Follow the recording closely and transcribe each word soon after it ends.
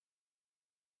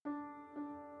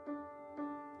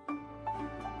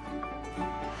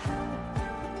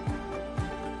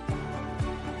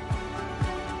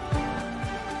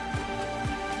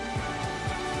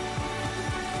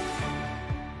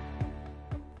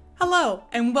Hello,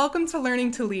 and welcome to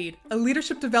Learning to Lead, a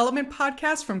leadership development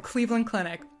podcast from Cleveland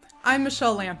Clinic. I'm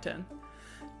Michelle Lampton.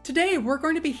 Today, we're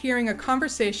going to be hearing a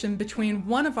conversation between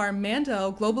one of our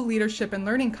Mandel Global Leadership and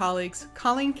Learning colleagues,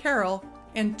 Colleen Carroll,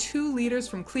 and two leaders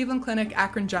from Cleveland Clinic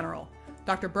Akron General,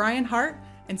 Dr. Brian Hart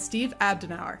and Steve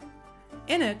Abdenauer.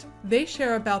 In it, they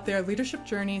share about their leadership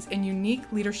journeys and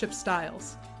unique leadership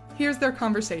styles. Here's their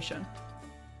conversation.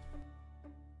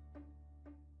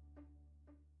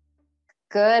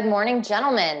 Good morning,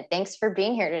 gentlemen. Thanks for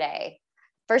being here today.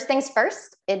 First things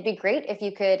first, it'd be great if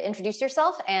you could introduce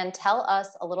yourself and tell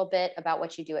us a little bit about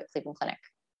what you do at Cleveland Clinic.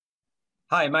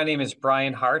 Hi, my name is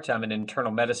Brian Hart. I'm an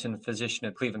internal medicine physician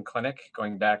at Cleveland Clinic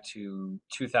going back to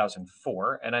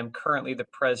 2004, and I'm currently the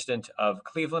president of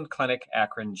Cleveland Clinic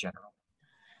Akron General.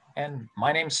 And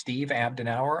my name's Steve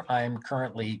Abdenauer. I'm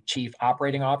currently Chief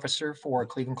Operating Officer for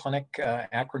Cleveland Clinic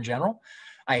Akron General.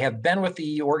 I have been with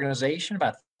the organization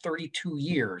about 32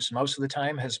 years. Most of the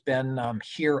time has been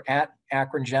here at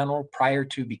Akron General prior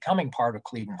to becoming part of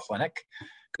Cleveland Clinic,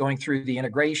 going through the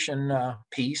integration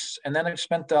piece. And then I've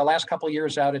spent the last couple of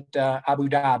years out at Abu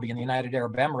Dhabi in the United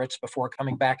Arab Emirates before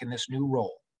coming back in this new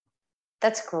role.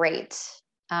 That's great.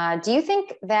 Do you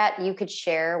think that you could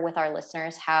share with our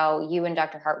listeners how you and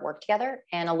Dr. Hart work together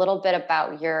and a little bit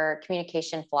about your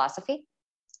communication philosophy?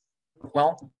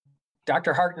 Well,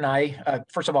 Dr. Hart and I,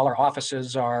 first of all, our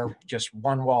offices are just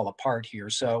one wall apart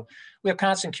here. So we have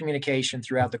constant communication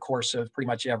throughout the course of pretty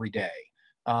much every day.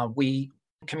 We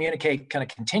communicate kind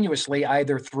of continuously,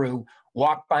 either through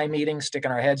walk-by meetings,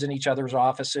 sticking our heads in each other's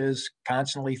offices,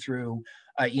 constantly through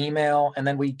email, and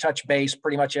then we touch base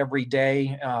pretty much every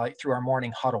day through our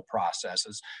morning huddle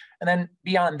processes. And then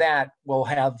beyond that, we'll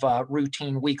have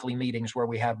routine weekly meetings where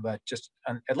we have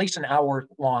at least an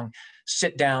hour-long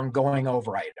sit-down going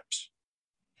over items.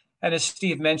 And as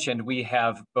Steve mentioned, we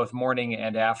have both morning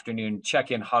and afternoon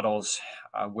check-in huddles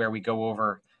where we go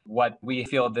over what we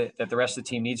feel that the rest of the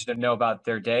team needs to know about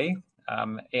their day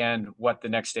and what the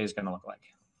next day is going to look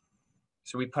like.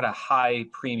 So we put a high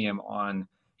premium on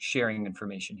sharing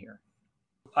information here.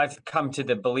 I've come to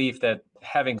the belief that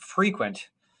having frequent,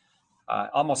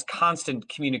 almost constant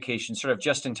communication, sort of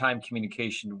just-in-time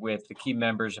communication with the key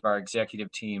members of our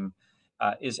executive team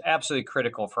is absolutely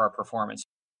critical for our performance.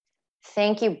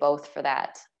 Thank you both for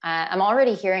that. I'm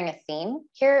already hearing a theme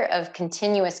here of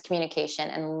continuous communication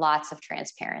and lots of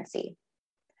transparency.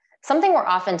 Something we're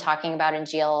often talking about in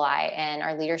GLI and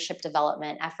our leadership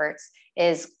development efforts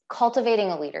is cultivating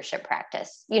a leadership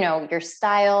practice. You know, your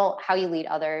style, how you lead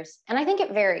others. And I think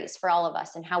it varies for all of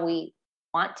us in how we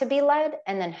want to be led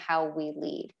and then how we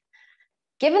lead.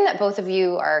 Given that both of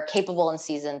you are capable and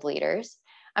seasoned leaders,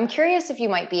 I'm curious if you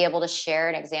might be able to share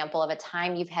an example of a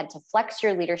time you've had to flex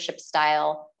your leadership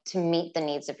style to meet the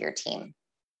needs of your team.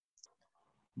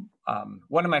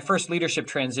 One of my first leadership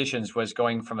transitions was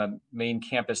going from a main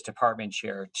campus department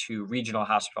chair to regional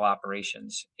hospital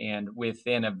operations. And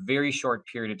within a very short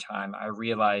period of time, I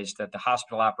realized that the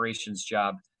hospital operations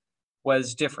job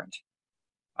was different.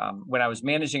 When I was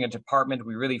managing a department,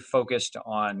 we really focused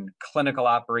on clinical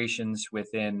operations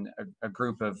within a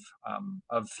group of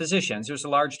physicians. It was a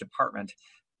large department,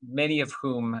 many of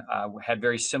whom had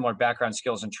very similar background,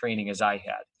 skills, and training as I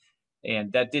had.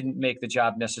 And that didn't make the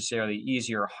job necessarily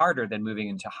easier or harder than moving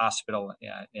into hospital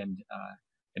and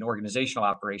organizational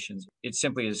operations. It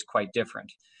simply is quite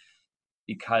different.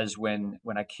 Because when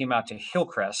I came out to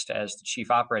Hillcrest as the chief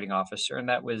operating officer, and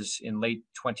that was in late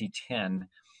 2010,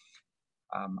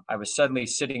 I was suddenly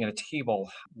sitting at a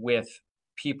table with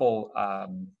people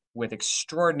with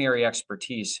extraordinary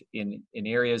expertise in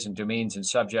areas and domains and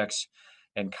subjects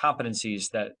and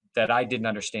competencies that I didn't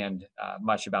understand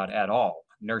much about at all: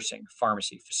 nursing,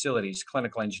 pharmacy, facilities,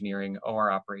 clinical engineering,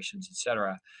 OR operations, et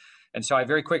cetera. And so I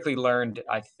very quickly learned,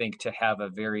 I think, to have a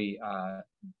very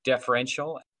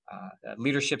deferential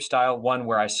leadership style, one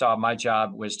where I saw my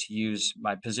job was to use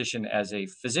my position as a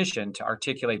physician to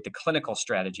articulate the clinical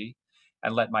strategy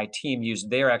and let my team use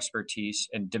their expertise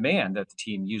and demand that the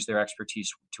team use their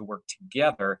expertise to work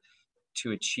together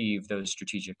to achieve those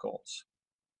strategic goals.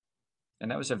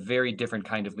 And that was a very different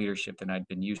kind of leadership than I'd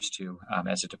been used to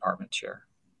as a department chair.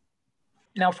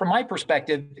 Now, from my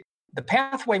perspective, the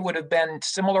pathway would have been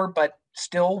similar, but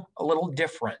still a little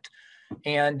different.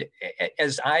 And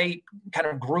as I kind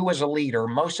of grew as a leader,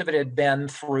 most of it had been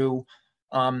through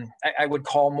I would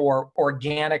call more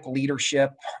organic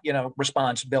leadership,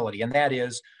 responsibility. And that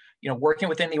is, working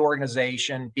within the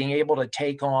organization, being able to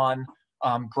take on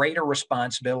greater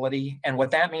responsibility. And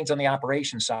what that means on the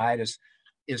operations side is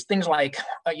things like,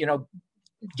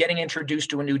 getting introduced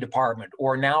to a new department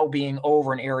or now being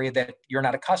over an area that you're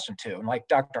not accustomed to. And like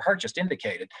Dr. Hart just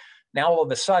indicated, Now, all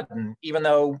of a sudden, even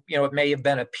though, it may have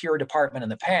been a peer department in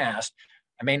the past,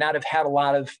 I may not have had a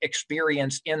lot of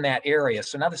experience in that area.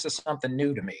 So now this is something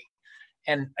new to me.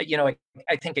 And,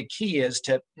 I think a key is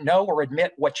to know or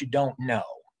admit what you don't know.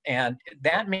 And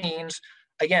that means,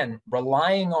 again,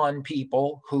 relying on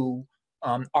people who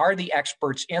are the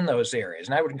experts in those areas.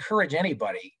 And I would encourage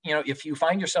anybody, if you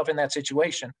find yourself in that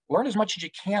situation, learn as much as you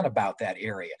can about that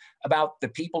area, about the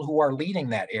people who are leading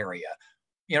that area.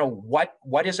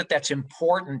 What is it that's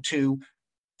important to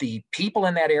the people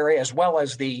in that area, as well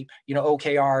as the,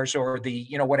 OKRs or the,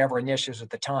 whatever initiatives at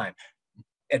the time.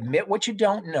 Admit what you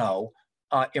don't know,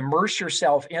 immerse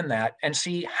yourself in that, and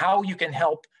see how you can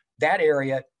help that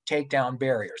area take down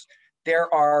barriers.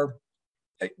 There are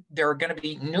going to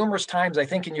be numerous times, I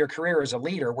think, in your career as a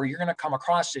leader where you're going to come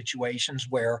across situations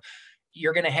where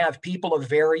you're going to have people of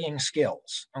varying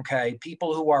skills, okay?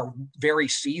 People who are very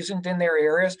seasoned in their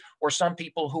areas, or some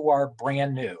people who are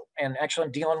brand new. And actually,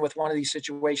 I'm dealing with one of these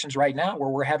situations right now where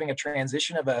we're having a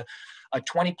transition of a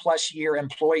 20 plus year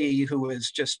employee who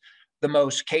is just the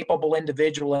most capable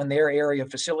individual in their area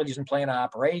of facilities and plant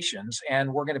operations.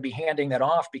 And we're going to be handing that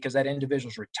off because that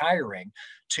individual's retiring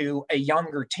to a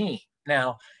younger team.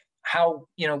 Now, how,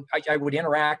 I would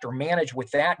interact or manage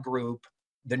with that group,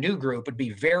 the new group, would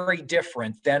be very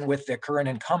different than with the current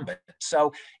incumbent.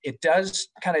 So it does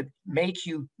kind of make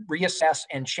you reassess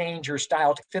and change your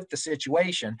style to fit the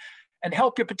situation and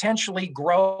help you potentially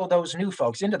grow those new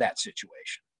folks into that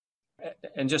situation.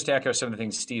 And just to echo some of the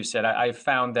things Steve said, I've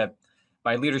found that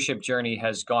my leadership journey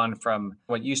has gone from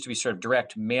what used to be sort of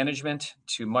direct management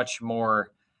to much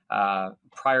more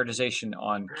prioritization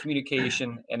on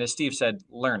communication. And as Steve said,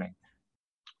 learning.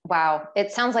 Wow.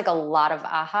 It sounds like a lot of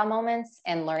aha moments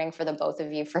and learning for the both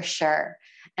of you for sure.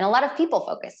 And a lot of people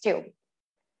focus too.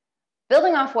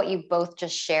 Building off what you both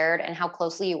just shared and how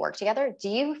closely you work together, do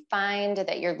you find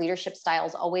that your leadership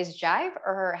styles always jive,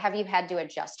 or have you had to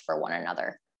adjust for one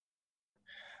another?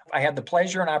 I had the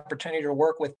pleasure and opportunity to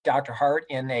work with Dr. Hart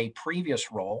in a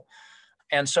previous role.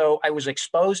 And so I was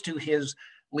exposed to his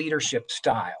leadership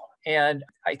style. And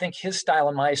I think his style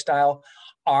and my style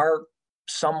are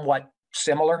somewhat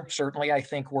similar. Certainly, I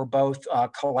think we're both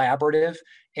collaborative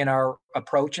in our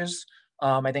approaches.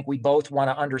 I think we both want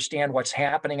to understand what's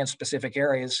happening in specific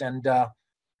areas. And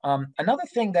another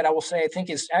thing that I will say I think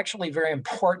is actually very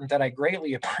important that I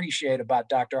greatly appreciate about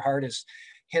Dr. Hart is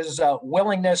his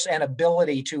willingness and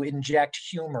ability to inject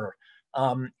humor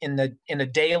in the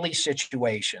daily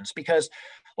situations. Because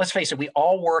let's face it, we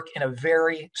all work in a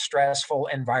very stressful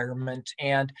environment.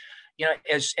 And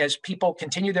as people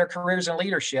continue their careers in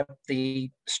leadership, the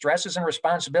stresses and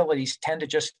responsibilities tend to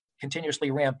just continuously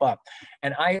ramp up.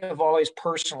 And I have always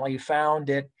personally found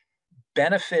it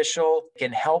beneficial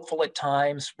and helpful at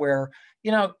times where,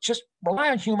 just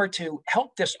rely on humor to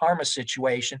help disarm a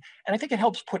situation. And I think it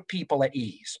helps put people at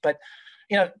ease. But,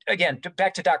 again,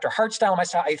 back to Dr. Hart's style and my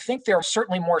style, I think they're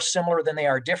certainly more similar than they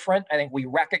are different. I think we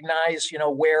recognize,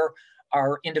 where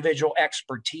our individual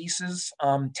expertises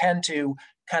tend to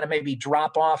kind of maybe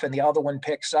drop off and the other one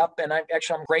picks up. And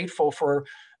I'm grateful for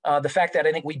the fact that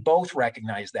I think we both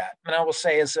recognize that. And I will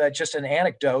say as just an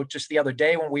anecdote, just the other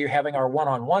day when we were having our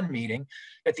one-on-one meeting,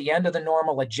 at the end of the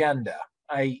normal agenda,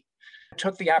 I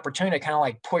took the opportunity to kind of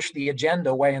like push the agenda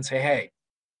away and say, hey,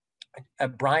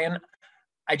 Brian,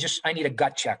 I need a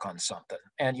gut check on something.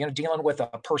 And, dealing with a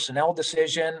personnel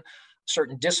decision,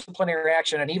 certain disciplinary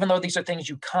action, and even though these are things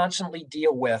you constantly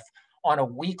deal with on a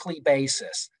weekly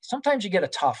basis, sometimes you get a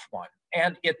tough one.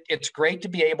 And it's great to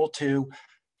be able to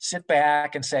sit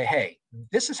back and say, hey,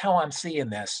 this is how I'm seeing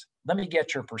this. Let me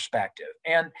get your perspective.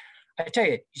 And I tell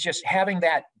you, just having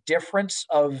that difference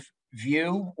of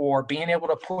view or being able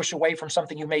to push away from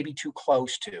something you may be too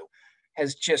close to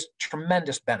has just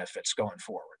tremendous benefits going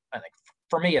forward. I think,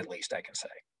 for me at least, I can say.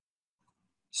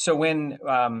 So when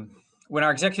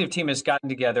our executive team has gotten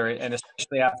together, and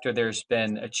especially after there's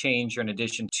been a change or an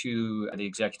addition to the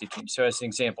executive team. So as an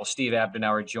example, Steve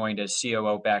Abdenauer joined as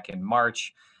COO back in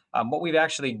March. What we've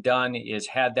actually done is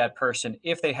had that person,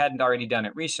 if they hadn't already done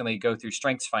it recently, go through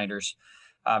StrengthsFinders.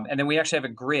 And then we actually have a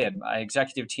grid. My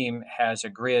executive team has a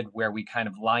grid where we kind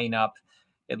of line up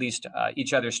at least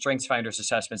each other's StrengthsFinders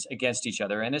assessments against each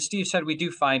other. And as Steve said, we do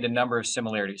find a number of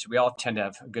similarities. We all tend to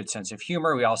have a good sense of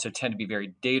humor. We also tend to be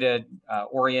very data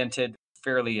oriented,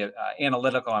 fairly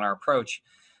analytical on our approach.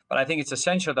 But I think it's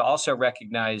essential to also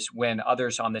recognize when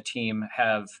others on the team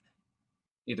have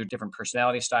either different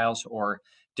personality styles or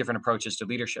different approaches to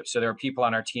leadership. So there are people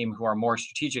on our team who are more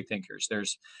strategic thinkers.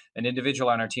 There's an individual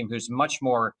on our team who's much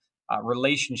more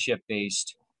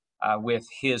relationship-based with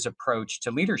his approach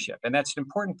to leadership. And that's an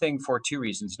important thing for two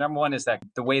reasons. Number one is that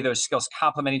the way those skills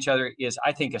complement each other is,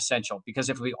 I think, essential. Because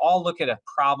if we all look at a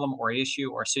problem or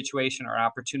issue or a situation or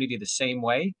opportunity the same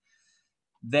way,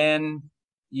 then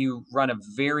you run a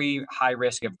very high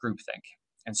risk of groupthink.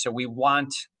 And so we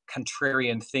want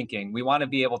contrarian thinking. We want to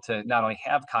be able to not only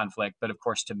have conflict, but of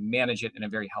course to manage it in a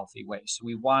very healthy way. So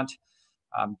we want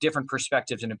different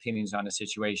perspectives and opinions on a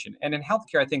situation. And in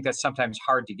healthcare, I think that's sometimes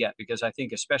hard to get, because I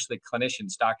think especially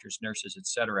clinicians, doctors, nurses, et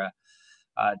cetera,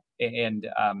 and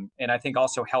I think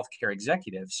also healthcare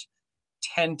executives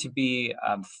tend to be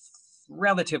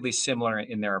relatively similar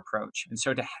in their approach. And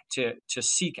so to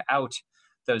seek out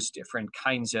those different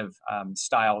kinds of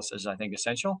styles is, I think,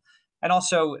 essential. And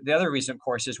also the other reason, of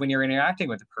course, is when you're interacting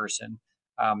with a person,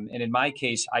 and in my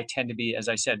case, I tend to be, as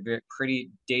I said, pretty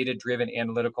data-driven,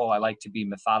 analytical. I like to be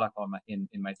methodical in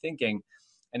my thinking.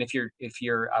 And if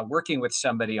you're working with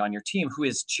somebody on your team who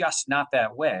is just not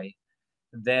that way,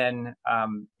 then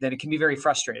it can be very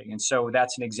frustrating. And so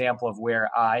that's an example of where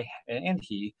I and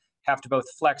he have to both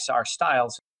flex our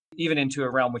styles, even into a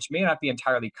realm which may not be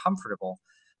entirely comfortable,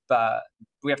 but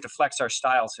we have to flex our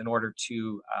styles in order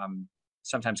to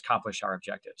sometimes accomplish our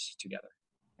objectives together.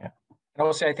 Yeah. I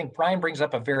will say, I think Brian brings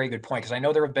up a very good point, because I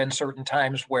know there have been certain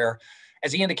times where,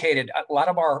 as he indicated, a lot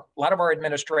of our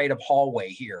administrative hallway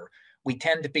here, we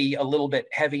tend to be a little bit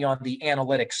heavy on the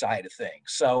analytic side of things.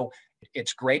 So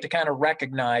it's great to kind of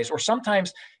recognize, or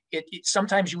sometimes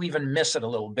sometimes you even miss it a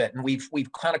little bit. And we've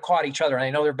kind of caught each other. And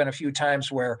I know there have been a few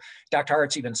times where Dr.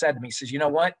 Hartz even said to me, he says, you know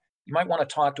what? You might want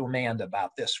to talk to Amanda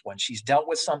about this one. She's dealt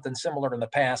with something similar in the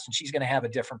past, and she's going to have a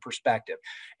different perspective.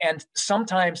 And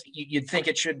sometimes you'd think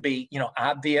it should be,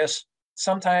 obvious.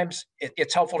 Sometimes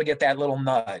it's helpful to get that little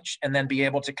nudge and then be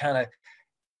able to kind of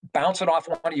bounce it off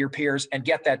one of your peers and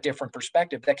get that different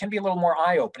perspective. That can be a little more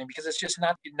eye-opening, because it's just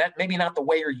maybe not the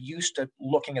way you're used to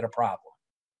looking at a problem.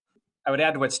 I would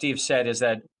add to what Steve said is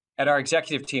that at our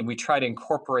executive team, we try to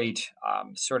incorporate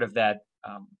sort of that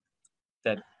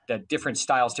different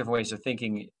styles, different ways of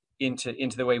thinking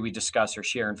into the way we discuss or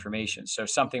share information. So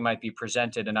something might be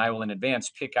presented, and I will in advance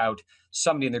pick out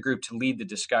somebody in the group to lead the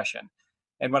discussion.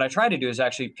 And what I try to do is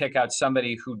actually pick out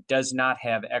somebody who does not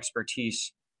have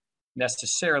expertise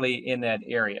necessarily in that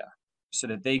area, so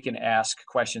that they can ask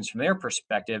questions from their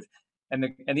perspective. And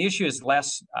the issue is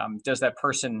less, does that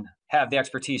person have the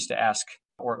expertise to ask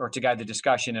or to guide the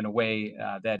discussion in a way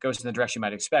that goes in the direction you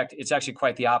might expect? It's actually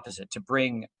quite the opposite, to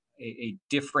bring a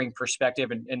differing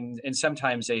perspective and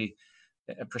sometimes a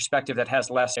perspective that has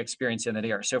less experience in that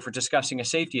area. So if we're discussing a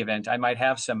safety event, I might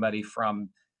have somebody from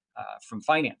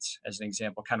finance, as an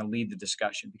example, kind of lead the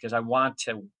discussion, because I want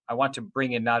to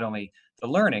bring in not only the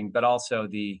learning, but also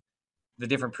the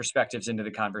different perspectives into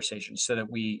the conversation, so that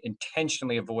we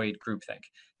intentionally avoid groupthink.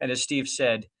 And as Steve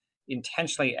said,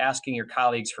 intentionally asking your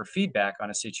colleagues for feedback on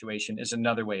a situation is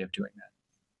another way of doing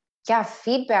that. Yeah,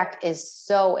 feedback is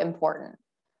so important.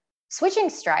 Switching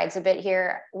strides a bit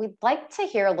here, we'd like to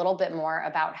hear a little bit more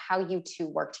about how you two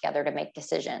work together to make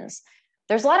decisions.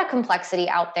 There's a lot of complexity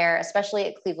out there, especially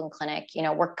at Cleveland Clinic.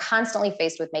 We're constantly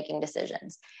faced with making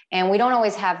decisions, and we don't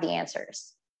always have the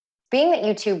answers. Being that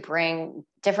you two bring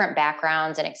different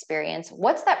backgrounds and experience,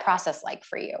 what's that process like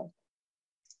for you?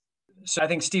 So I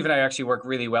think Steve and I actually work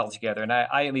really well together, and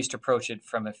I at least approach it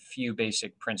from a few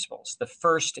basic principles. The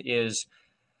first is,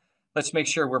 let's make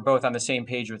sure we're both on the same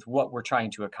page with what we're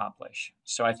trying to accomplish.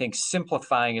 So I think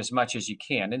simplifying as much as you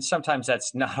can, and sometimes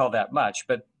that's not all that much,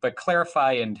 but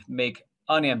clarify and make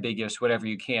unambiguous whatever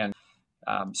you can,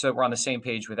 so that we're on the same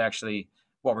page with actually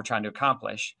what we're trying to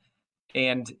accomplish.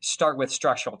 And start with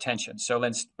structural tension. So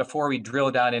before we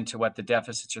drill down into what the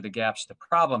deficits or the gaps, the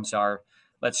problems are,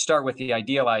 let's start with the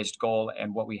idealized goal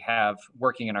and what we have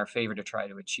working in our favor to try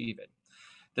to achieve it.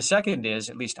 The second is,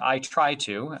 at least I try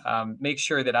to, make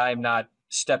sure that I'm not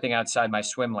stepping outside my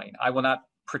swim lane. I will not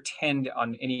pretend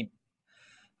on any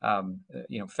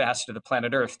facet of the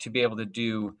planet Earth to be able to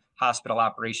do hospital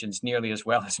operations nearly as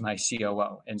well as my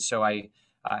COO. And so I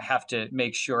have to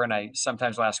make sure, and I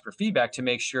sometimes will ask for feedback to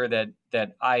make sure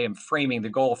that I am framing the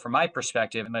goal from my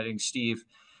perspective and letting Steve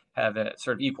have a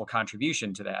sort of equal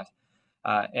contribution to that,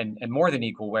 and more than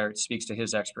equal where it speaks to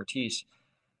his expertise.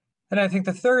 And I think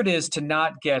the third is to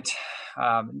not get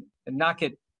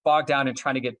bogged down in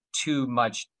trying to get too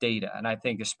much data. And I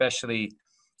think especially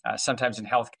sometimes in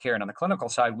healthcare and on the clinical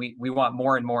side, we want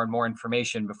more and more and more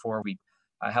information before we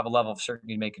have a level of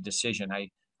certainty to make a decision.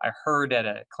 I heard at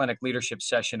a clinic leadership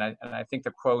session, and I think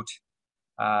the quote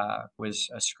was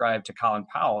ascribed to Colin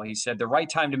Powell. He said, the right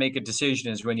time to make a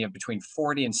decision is when you have between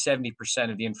 40 and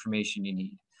 70% of the information you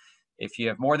need. If you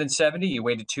have more than 70, you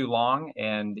waited too long.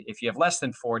 And if you have less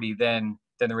than 40, then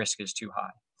the risk is too high.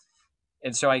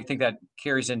 And so I think that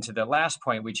carries into the last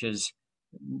point, which is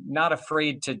not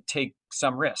afraid to take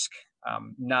some risk,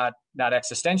 not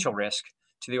existential risk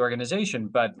to the organization,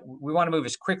 but we want to move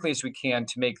as quickly as we can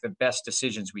to make the best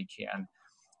decisions we can.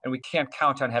 And we can't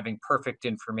count on having perfect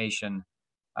information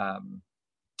to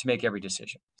make every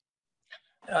decision.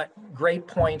 Great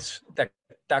points that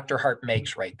Dr. Hart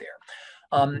makes right there.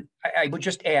 I would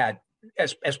just add,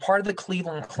 as part of the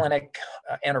Cleveland Clinic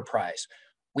enterprise,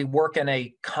 we work in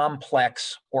a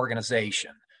complex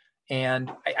organization. And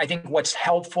I think what's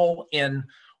helpful in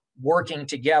working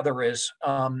together is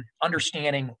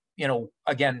understanding,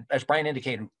 again, as Brian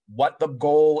indicated, what the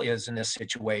goal is in this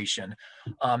situation.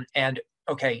 And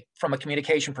okay, from a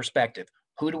communication perspective,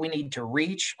 who do we need to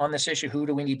reach on this issue? Who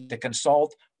do we need to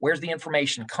consult? Where's the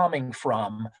information coming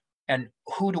from? And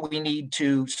who do we need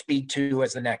to speak to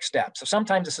as the next step? So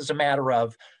sometimes this is a matter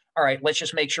of, all right, let's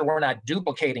just make sure we're not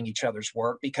duplicating each other's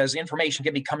work, because information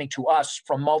can be coming to us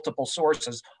from multiple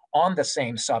sources on the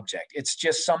same subject. It's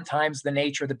just sometimes the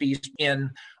nature of the beast in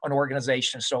an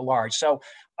organization so large. So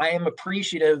I am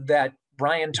appreciative that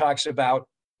Brian talks about,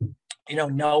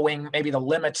 knowing maybe the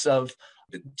limits of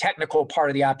the technical part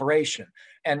of the operation.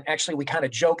 And actually, we kind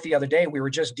of joked the other day, we were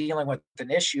just dealing with an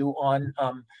issue on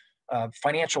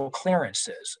financial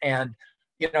clearances. And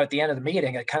at the end of the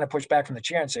meeting, I kind of pushed back from the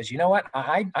chair and says, you know what,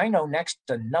 I know next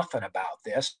to nothing about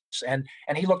this. And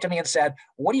he looked at me and said,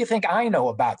 what do you think I know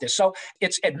about this? So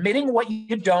it's admitting what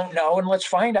you don't know, and let's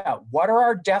find out, what are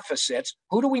our deficits?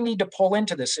 Who do we need to pull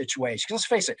into this situation? Because let's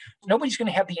face it, nobody's going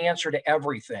to have the answer to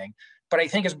everything. But I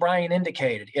think, as Brian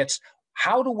indicated, it's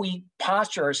how do we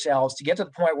posture ourselves to get to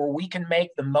the point where we can make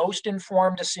the most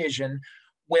informed decision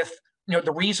with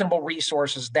the reasonable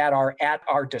resources that are at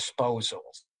our disposal.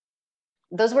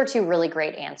 Those were two really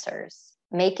great answers.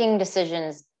 Making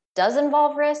decisions does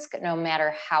involve risk, no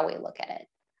matter how we look at it.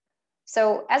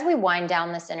 So as we wind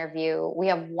down this interview, we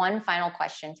have one final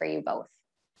question for you both.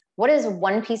 What is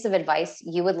one piece of advice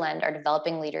you would lend our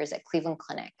developing leaders at Cleveland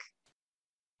Clinic?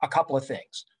 A couple of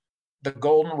things. The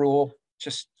golden rule,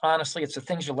 just honestly, it's the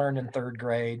things you learned in third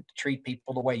grade. Treat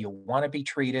people the way you want to be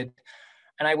treated.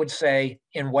 And I would say,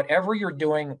 in whatever you're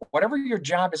doing, whatever your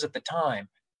job is at the time,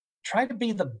 try to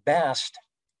be the best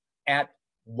at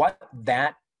what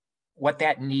that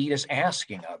need is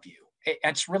asking of you.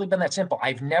 It's really been that simple.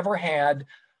 I've never had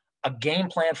a game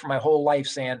plan for my whole life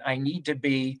saying I need to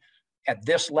be at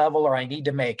this level, or I need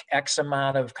to make X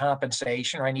amount of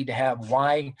compensation, or I need to have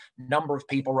Y number of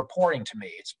people reporting to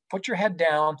me. It's put your head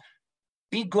down,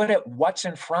 be good at what's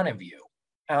in front of you.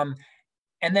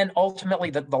 And then ultimately,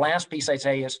 the last piece I'd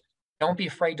say is, don't be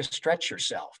afraid to stretch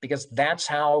yourself, because that's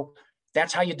how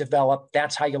you develop,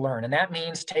 that's how you learn. And that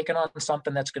means taking on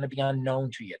something that's going to be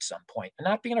unknown to you at some point and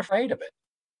not being afraid of it.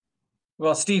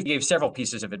 Well, Steve gave several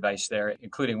pieces of advice there,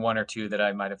 including one or two that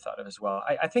I might have thought of as well.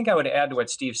 I think I would add to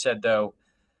what Steve said, though.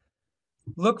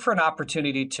 Look for an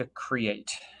opportunity to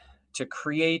create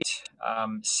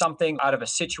something out of a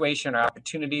situation or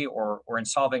opportunity, or in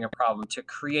solving a problem, to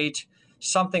create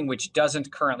something which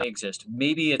doesn't currently exist.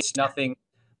 Maybe it's nothing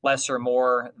less or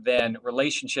more than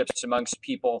relationships amongst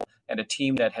people and a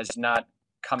team that has not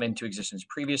come into existence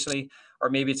previously, or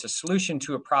maybe it's a solution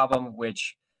to a problem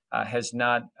which has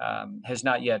not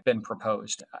yet been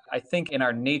proposed. I think in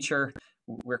our nature,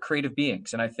 we're creative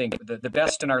beings, and I think the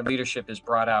best in our leadership is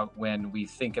brought out when we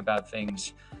think about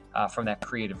things from that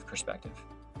creative perspective.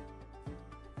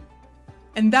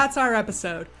 And that's our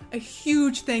episode. A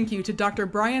huge thank you to Dr.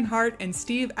 Brian Hart and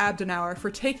Steve Abdenauer for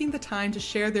taking the time to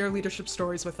share their leadership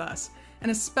stories with us.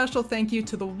 And a special thank you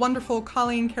to the wonderful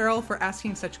Colleen Carroll for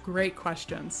asking such great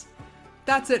questions.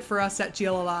 That's it for us at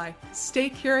GLLI. Stay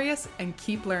curious and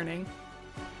keep learning.